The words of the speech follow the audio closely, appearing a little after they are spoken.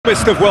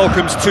warmest of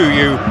welcomes to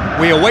you.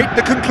 We await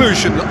the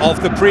conclusion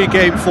of the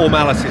pre-game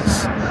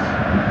formalities.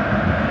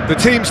 The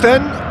teams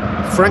then,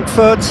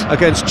 Frankfurt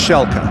against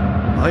Schalke.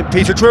 I'm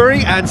Peter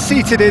Drury, and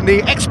seated in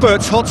the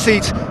experts' hot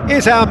seat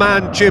is our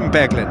man Jim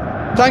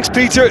Beglin. Thanks,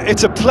 Peter.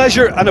 It's a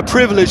pleasure and a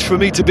privilege for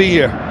me to be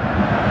here.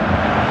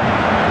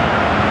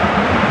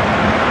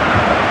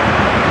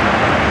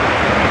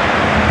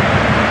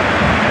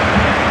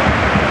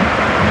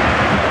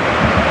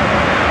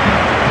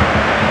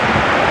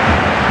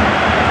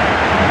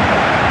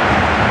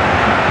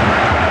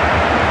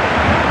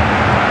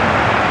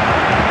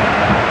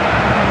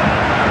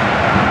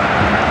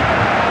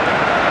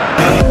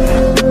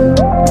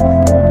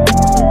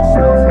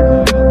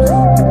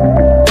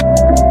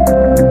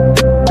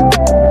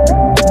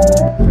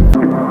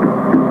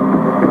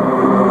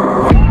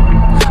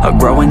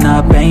 Growing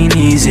up ain't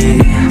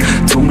easy,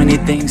 too many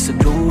things to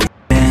do,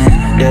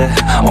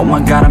 yeah. Oh my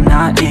God, I'm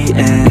not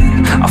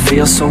eating, I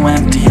feel so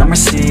empty, I'm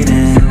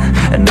receding,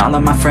 and all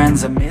of my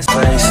friends are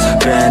misplaced.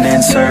 Been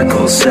in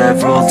circles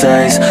several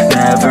days,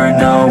 never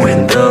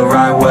knowing the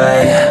right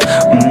way,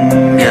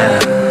 yeah.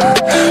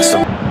 So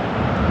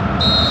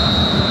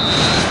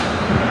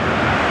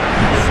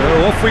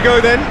off we go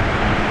then.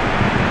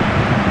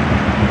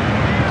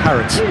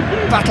 Parrott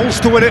battles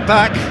to win it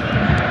back.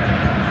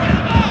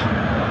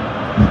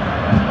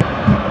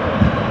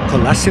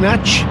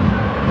 Kolasinac.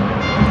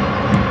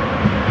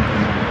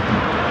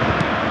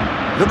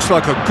 Looks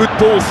like a good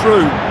ball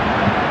through.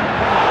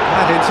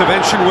 That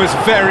intervention was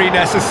very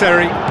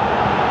necessary.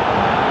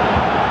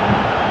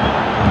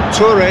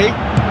 Toure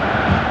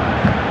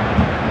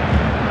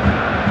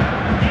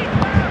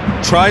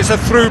tries a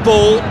through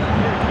ball.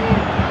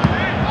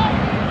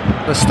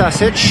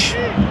 Nastasic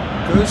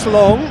goes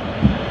long.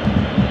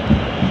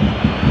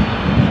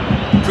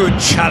 Good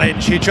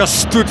challenge, he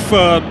just stood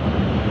firm.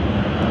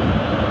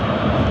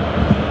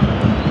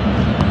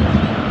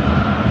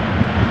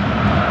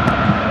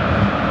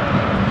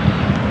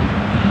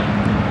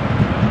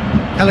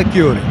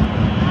 Caligiuri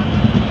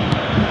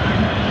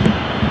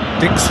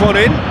dinks one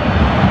in.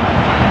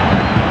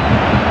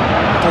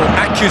 Little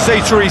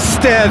accusatory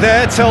stare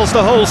there tells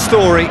the whole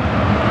story.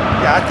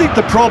 Yeah, I think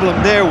the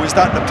problem there was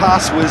that the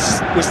pass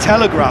was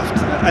telegraphed.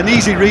 An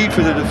easy read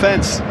for the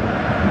defence.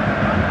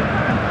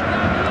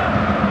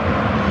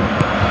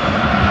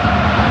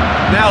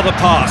 Now the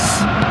pass.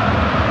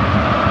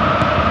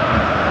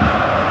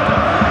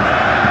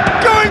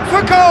 Going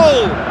for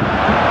goal!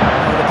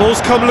 Well, the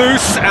ball's come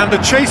loose and the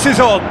chase is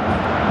on.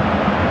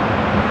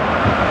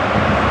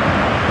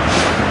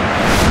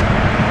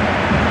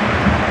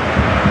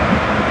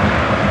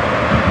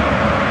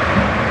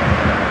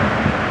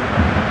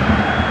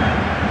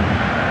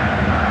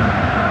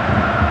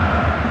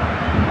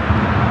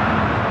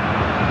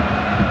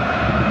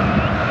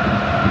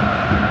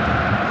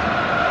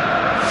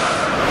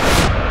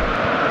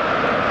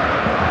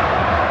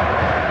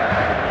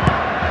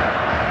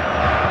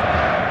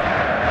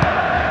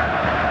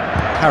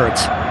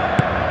 Parrott.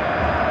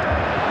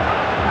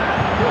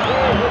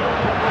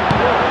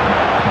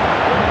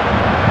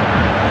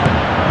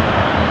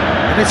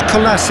 And it's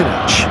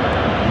Kolasinac.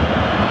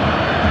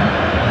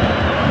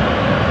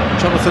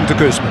 Jonathan de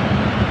Guzman.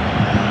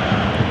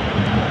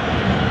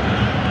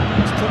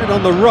 He's put it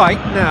on the right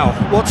now.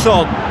 What's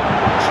on?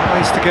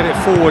 Tries to get it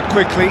forward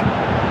quickly.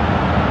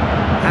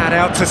 And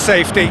out to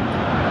safety.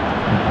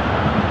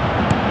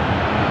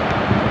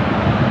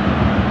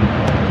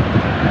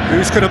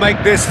 Who's going to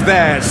make this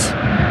theirs?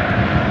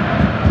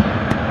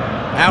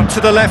 Out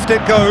to the left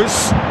it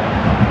goes.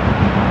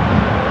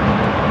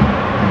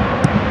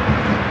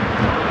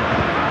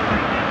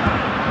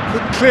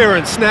 Good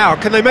clearance now.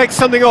 Can they make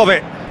something of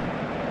it?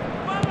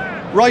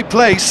 Right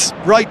place,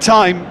 right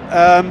time.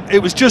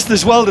 It was just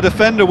as well the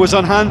defender was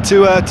on hand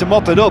to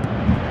mop it up.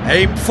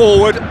 Aimed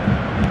forward. It's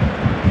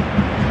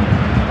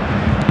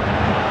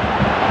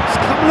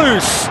come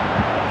loose.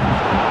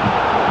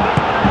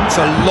 It's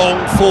a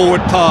long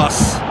forward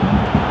pass.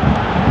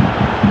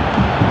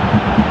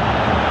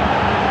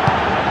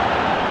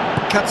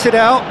 Cuts it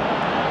out.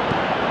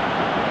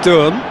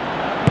 Durham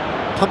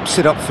pumps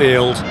it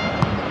upfield.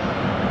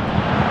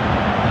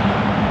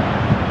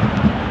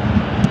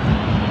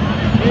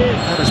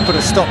 That has put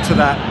a stop to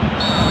that.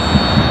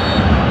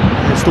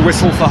 Here's the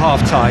whistle for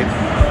half-time.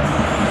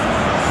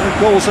 No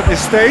goals at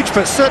this stage,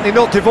 but certainly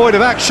not devoid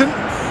of action.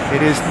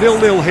 It is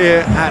 0-0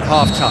 here at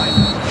half-time.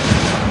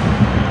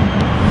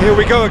 Here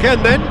we go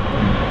again then.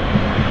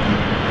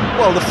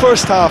 Well, the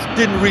first half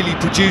didn't really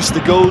produce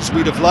the goals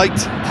we'd have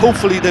liked.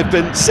 Hopefully they've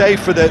been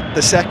saved for the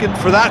second.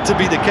 For that to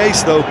be the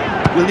case, though,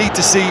 we'll need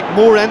to see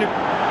more energy.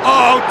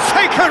 Oh,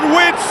 taken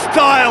with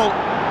style!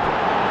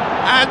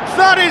 And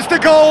that is the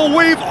goal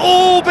we've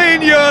all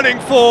been yearning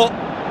for.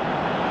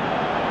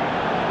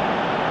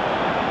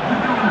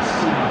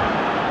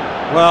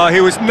 Well, he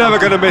was never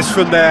going to miss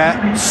from there.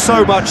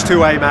 So much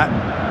to aim at.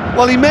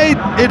 Well, he made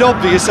it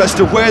obvious as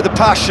to where the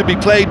pass should be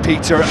played,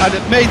 Peter, and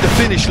it made the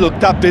finish look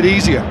that bit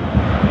easier.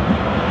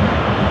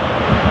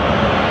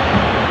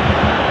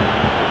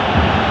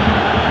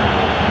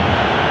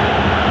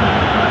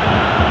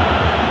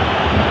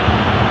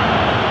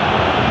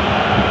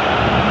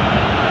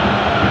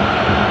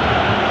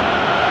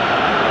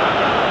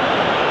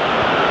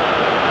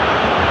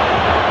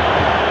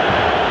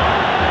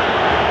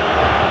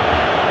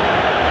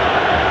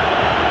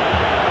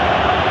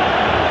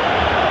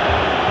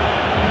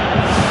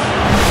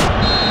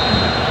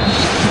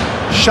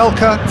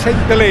 Schalke take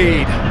the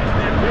lead.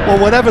 Well,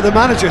 whatever the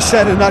manager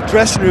said in that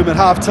dressing room at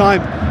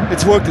half-time,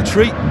 it's worked a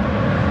treat.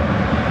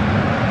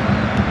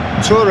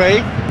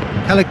 Toure,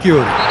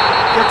 Caligiuri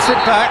gets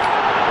it back.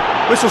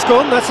 Whistle's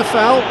gone, that's a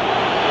foul.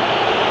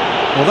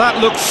 Well, that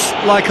looks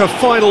like a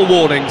final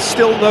warning,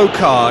 still no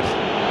card.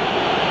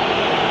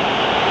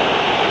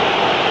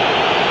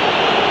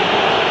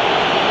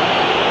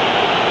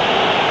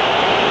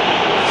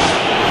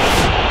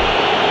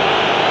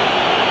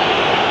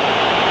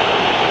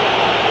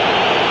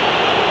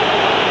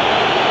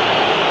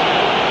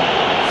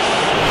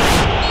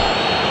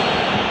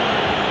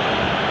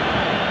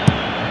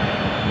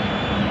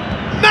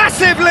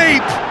 Massive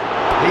leap!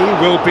 He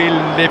will be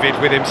livid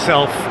with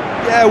himself.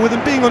 Yeah, with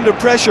him being under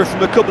pressure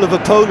from a couple of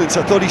opponents,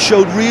 I thought he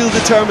showed real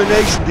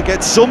determination to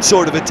get some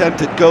sort of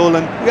attempt at goal,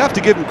 and we have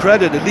to give him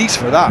credit at least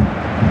for that.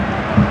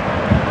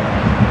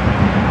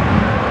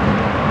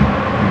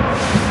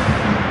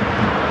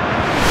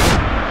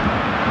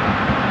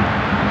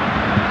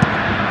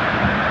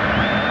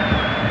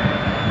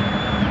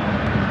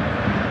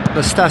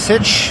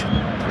 Nastasic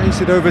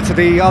plays it over to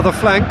the other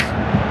flank.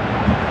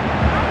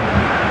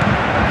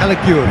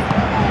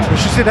 Caligiuri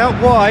pushes it out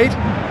wide.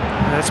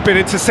 That's been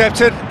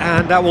intercepted,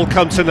 and that will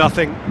come to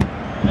nothing.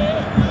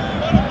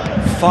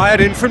 Fired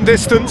in from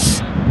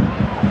distance.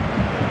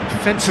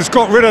 Defence has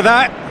got rid of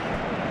that.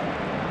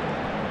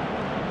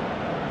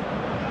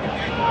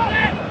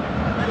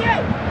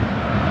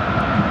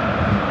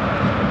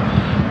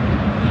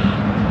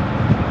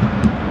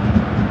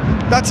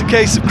 That's a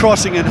case of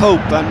crossing in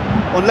hope, and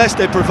unless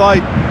they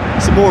provide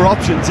some more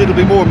options, it'll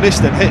be more miss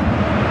than hit.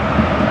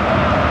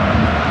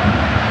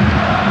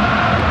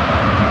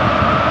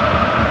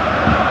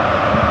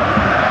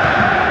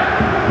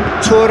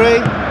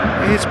 Toure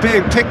is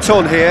being picked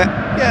on here.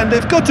 Yeah, and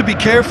they've got to be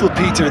careful,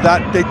 Peter,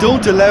 that they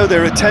don't allow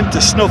their attempt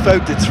to snuff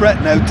out the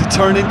threat now to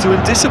turn into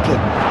indiscipline.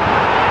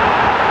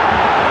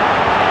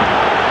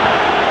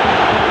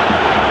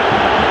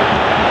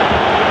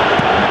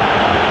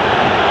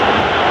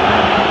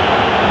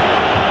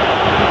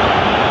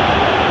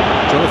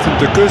 Jonathan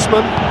de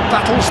Guzman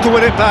battles to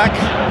win it back.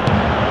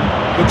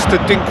 Looks to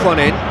dink one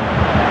in.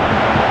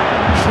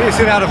 Clears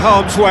it out of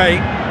harm's way.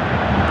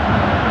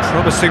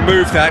 Promising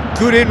move that.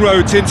 Good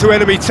inroads into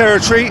enemy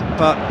territory,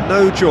 but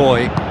no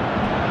joy.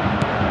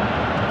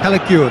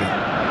 Caligiuri.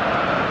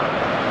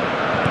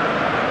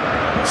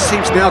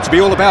 Seems now to be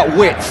all about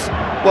width.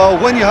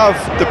 Well, when you have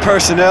the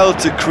personnel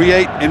to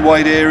create in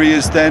wide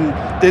areas, then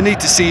they need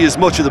to see as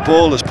much of the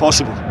ball as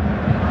possible.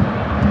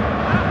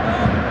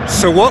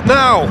 So what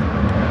now?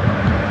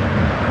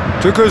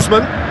 De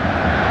Guzman.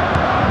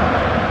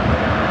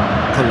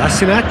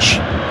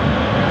 Kolasinac.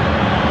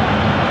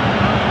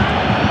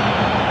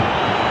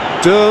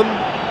 Durm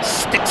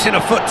sticks in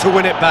a foot to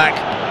win it back.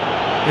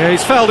 Yeah,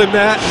 he's fouled him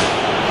there.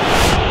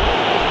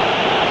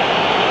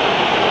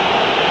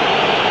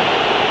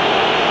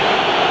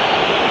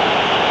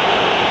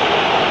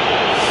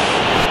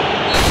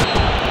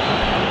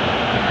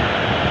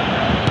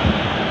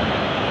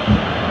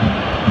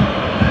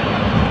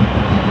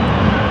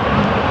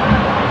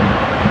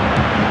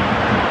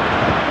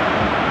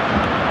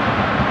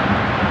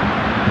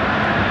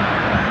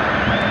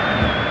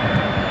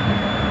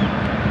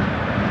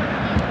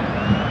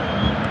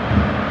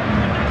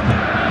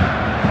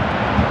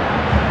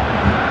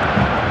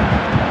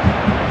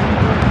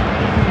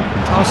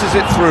 Passes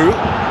it through.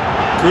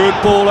 Good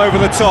ball over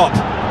the top.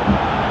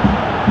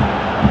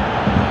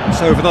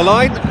 It's over the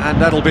line,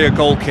 and that'll be a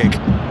goal kick.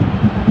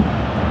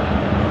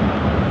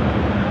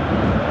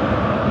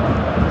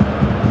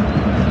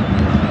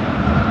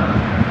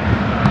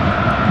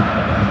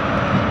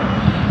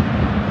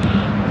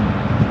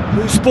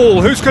 Whose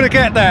ball? Who's going to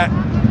get that?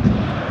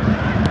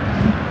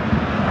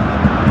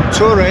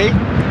 Toure.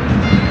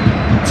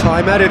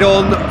 Time added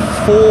on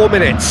 4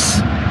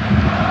 minutes.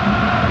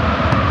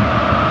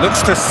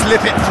 Looks to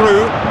slip it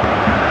through,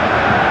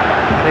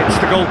 and it's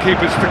the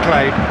goalkeeper's to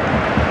claim.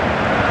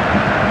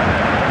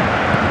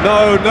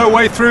 No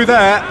way through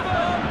there.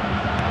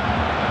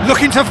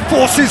 Looking to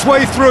force his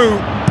way through.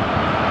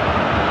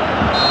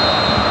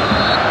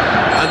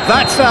 And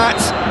that's that.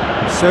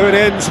 So it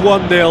ends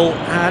 1-0,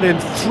 an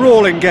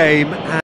enthralling game.